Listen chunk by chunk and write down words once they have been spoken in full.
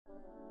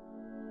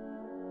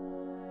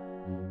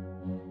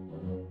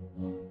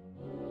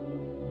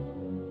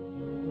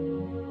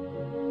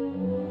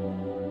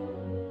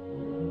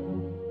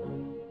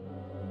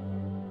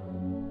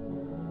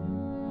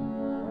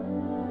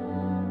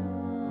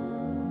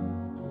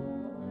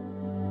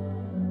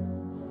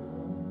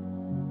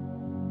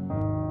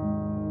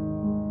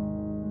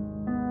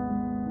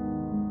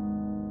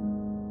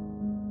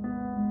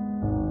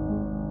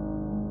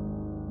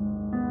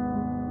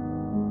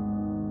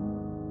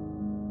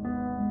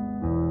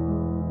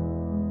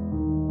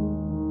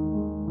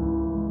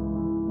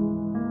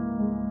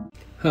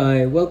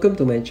Hi, welcome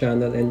to my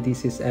channel, and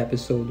this is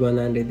episode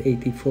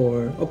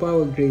 184 of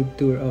our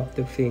Gravetour of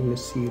the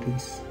Famous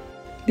series.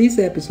 This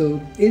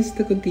episode is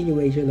the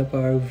continuation of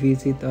our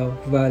visit of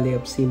Valley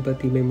of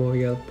Sympathy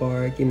Memorial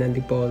Park in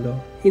Antipolo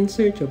in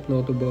search of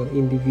notable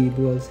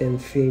individuals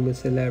and famous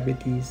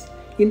celebrities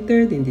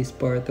interred in this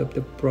part of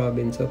the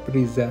province of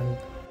Rizal.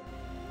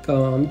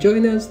 Come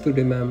join us to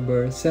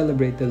remember,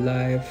 celebrate the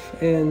life,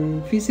 and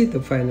visit the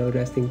final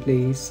resting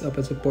place of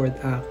a support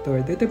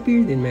actor that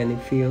appeared in many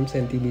films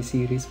and TV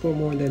series for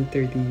more than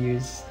 30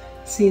 years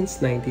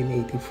since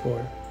 1984.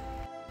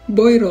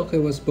 Boy Roque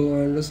was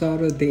born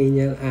Rosario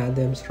Daniel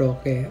Adams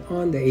Roque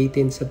on the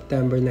 18th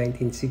September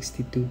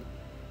 1962.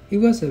 He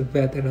was a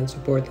veteran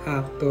support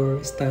actor,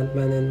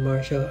 stuntman, and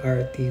martial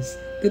artist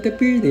that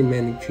appeared in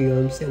many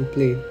films and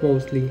played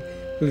mostly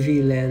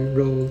villain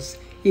roles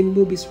in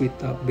movies with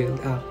top-billed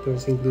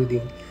actors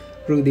including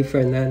Rudy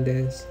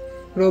Fernandez,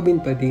 Robin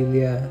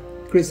Padilla,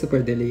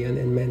 Christopher De Leon,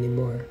 and many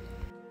more.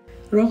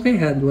 Roque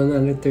had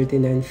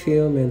 139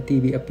 film and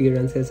TV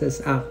appearances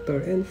as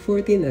actor and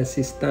 14 as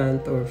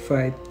stunt or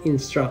fight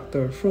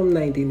instructor from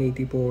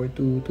 1984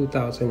 to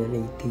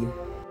 2018.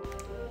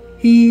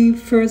 He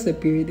first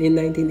appeared in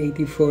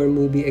 1984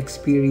 movie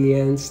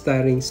Experience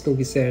starring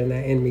Snooki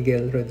Serna and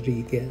Miguel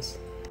Rodriguez.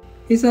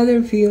 His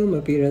other film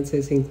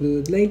appearances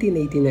include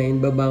 1989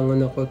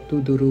 Babangon Ako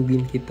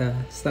Tudurugin Kita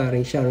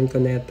starring Sharon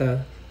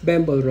Cuneta,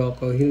 Bembol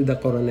Rocco, Hilda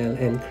Coronel,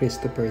 and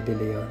Christopher De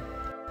Leon.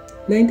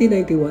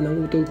 1991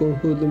 Ang Utol Kong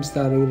Hudlum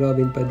starring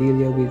Robin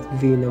Padilla with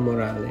Vina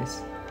Morales.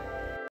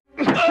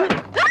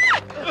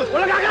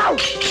 Wala gagalaw!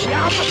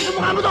 Iyakampas sa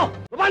mukha mo to!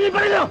 Baba niyo pa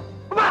rin nyo!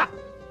 Baba!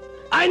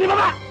 Ayaw niyo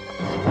baba!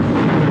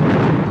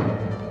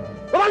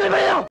 Baba niyo pa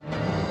rin nyo!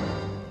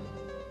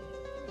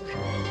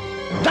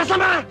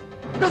 Dasam ha!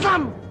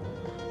 Dasam!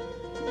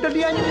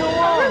 Dalian niyo!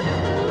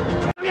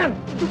 Dalian!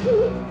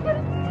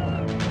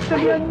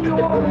 Dalian niyo!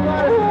 Oo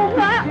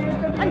nga!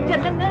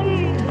 Andiyan na nga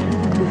eh!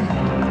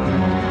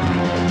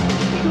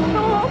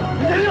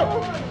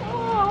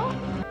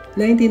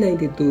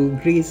 1992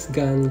 Grease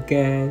Gun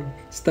Gang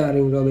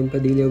starring Robin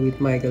Padilla with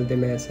Michael De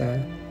Mesa,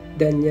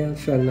 Daniel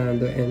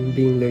Fernando, and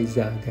Bing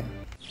Loizaga.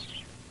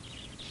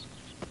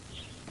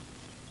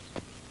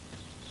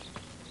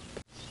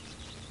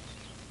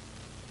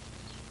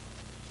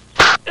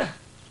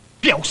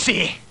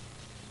 Piyausi!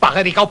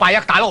 Bakit ikaw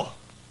payak talo?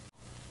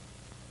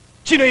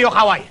 Sino yung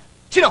kaway?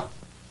 Sino?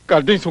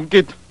 Karding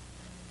Sungkit.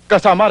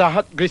 Kasama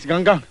lahat, Grace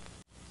Ganggang.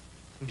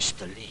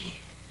 Mr. Lee,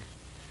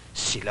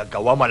 sila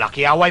gawa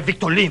malaki away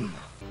Victor Lim.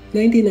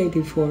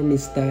 1994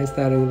 Miss Tai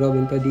starring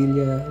Robin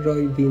Padilla,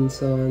 Roy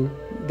Vinson,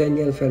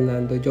 Daniel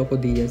Fernando, Joko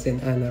Diaz, and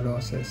Ana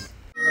Rosas.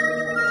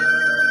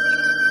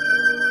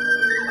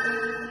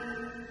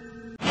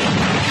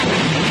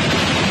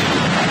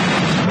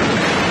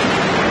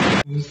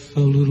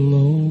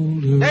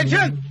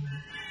 Attention!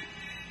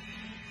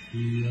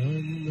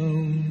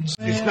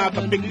 It's not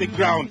a picnic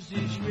ground.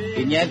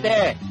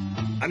 Tinyente,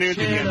 Ano yung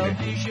tinyente?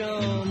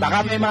 baka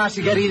may mga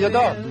sigarilyo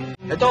to.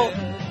 Ito.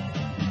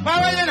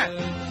 Bawal yan ah!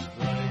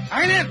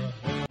 Akin yan!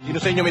 Sino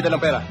sa inyo may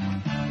dalang pera?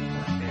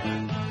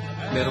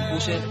 Meron po,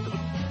 sir.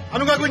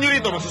 Anong gagawin nyo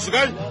rito?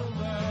 Masusugal?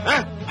 Ha?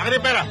 Akin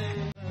yung pera!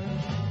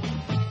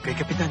 Kay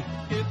Kapitan.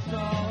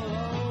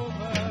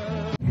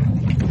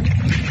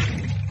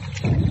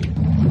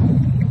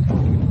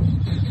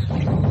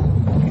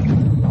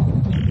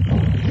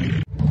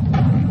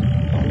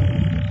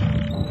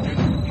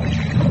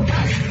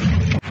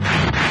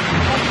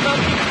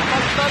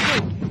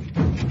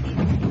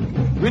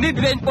 We need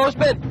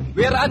reinforcement.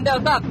 We are under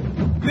attack.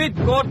 Grid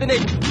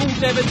coordinate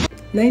 272.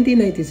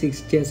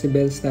 1996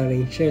 Jezebel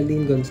starring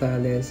Sherlyn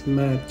Gonzalez,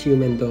 Matthew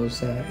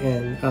Mendoza,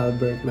 and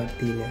Albert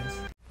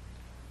Martinez.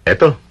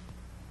 Eto.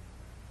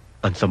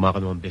 Ang sama ka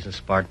naman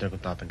business partner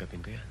kung tatanggapin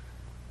ko yan.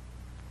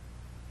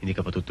 Hindi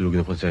ka patutulog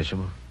ng konsensya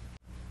mo.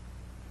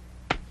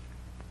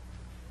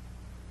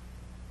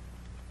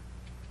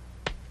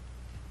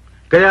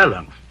 Kaya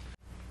lang,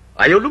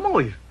 ayaw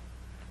lumangoy.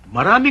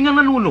 Marami nga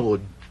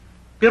nanonood,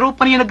 pero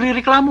pa niya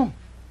nagre-reklamo.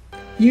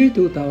 Year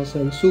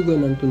 2000 Sugo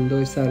ng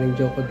Tundo starring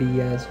Joko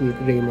Diaz with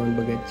Raymond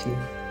Bagachi.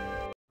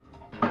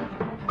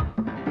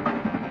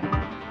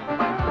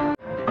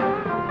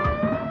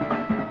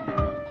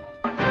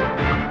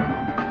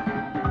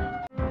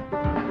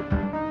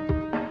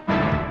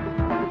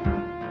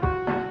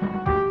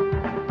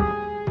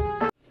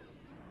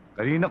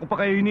 Kanina ko pa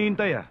kayo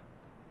hinihintay ah.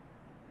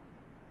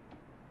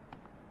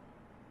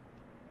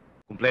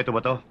 Kumpleto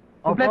ba to?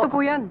 Kompleto po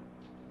yan.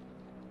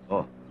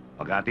 Oh,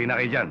 maghati na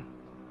kayo dyan.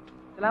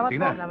 Salamat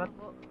Tingnan. po. Salamat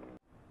po.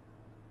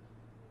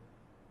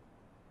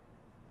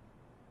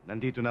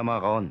 Nandito na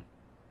mga kaon.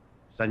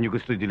 Saan nyo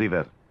gusto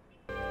i-deliver?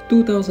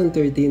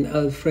 2013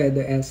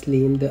 Alfredo S.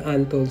 Lim, The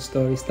Untold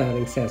Story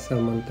starring Cesar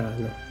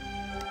Montano.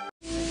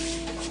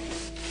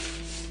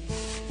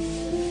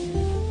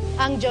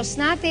 Ang Diyos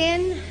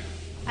natin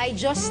ay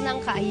Diyos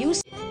ng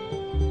kaayusan.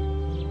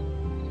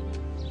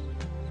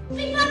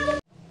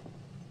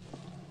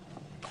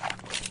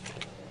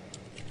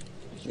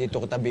 Dito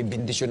ko tabi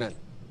bindisyonan.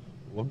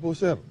 Huwag po,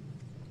 sir.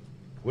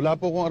 Wala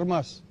po akong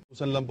armas.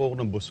 Usan lang po ako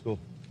ng boss ko,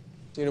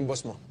 Sinong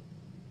boss mo?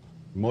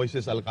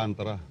 Moises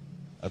Alcantara.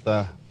 At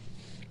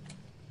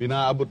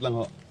pinaabot lang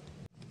ho.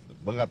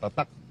 Baka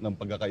tatak ng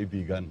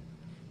pagkakaibigan.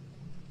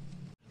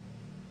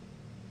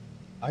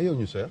 Ayaw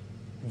niyo, sir?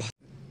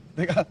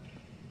 Teka,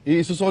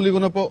 isusoli ko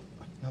na po.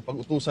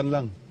 Napag-utusan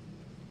lang.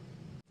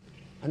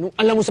 Anong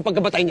alam mo sa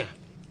pagkabatay niya?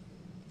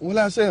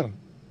 Wala, sir.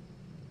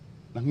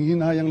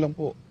 Nanghihinayang lang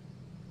po.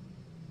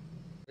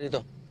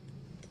 Dito.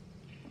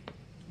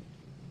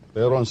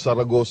 Pero ang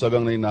Saragosa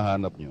gang na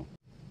hinahanap niyo,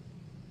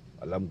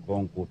 alam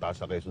kong kuta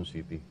sa Quezon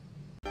City.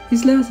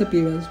 His last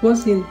appearance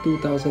was in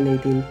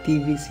 2018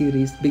 TV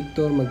series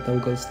Victor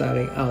Magtanggol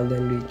starring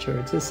Alden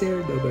Richards as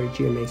aired over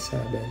GMA7.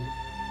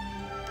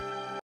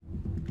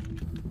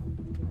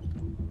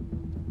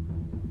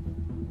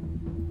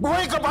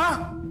 Buhay ka ba?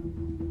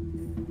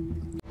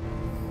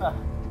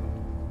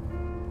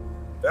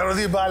 Pero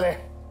di bale.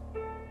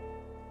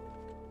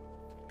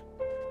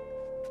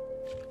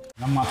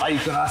 Namatay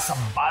ka na sa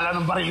bala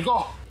ng baril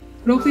ko.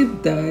 Roque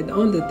died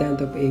on the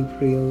 10th of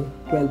April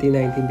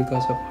 2019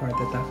 because of heart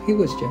attack. He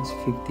was just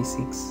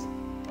 56.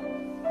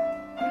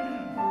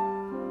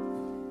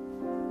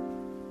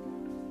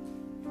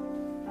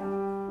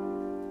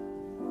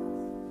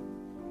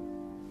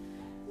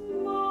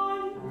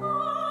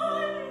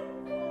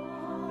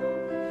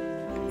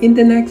 In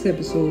the next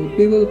episode,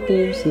 we will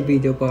post the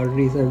video of our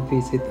recent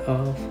visit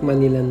of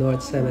Manila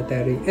North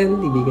Cemetery and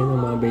Libigan ng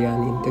mga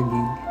Bayani in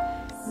Taguig.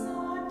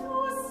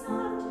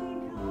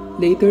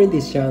 Later in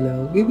this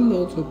channel, we will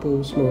also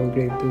post more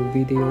Gravetour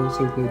videos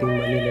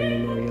including Manila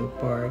Memorial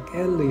Park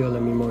and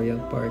Loyola Memorial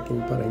Park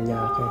in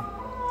Parañaque.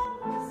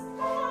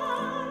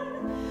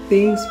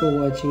 Thanks for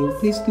watching.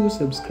 Please do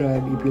subscribe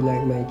if you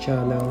like my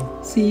channel.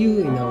 See you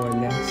in our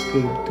next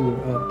Gravetour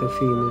of the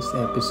famous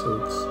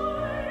episodes.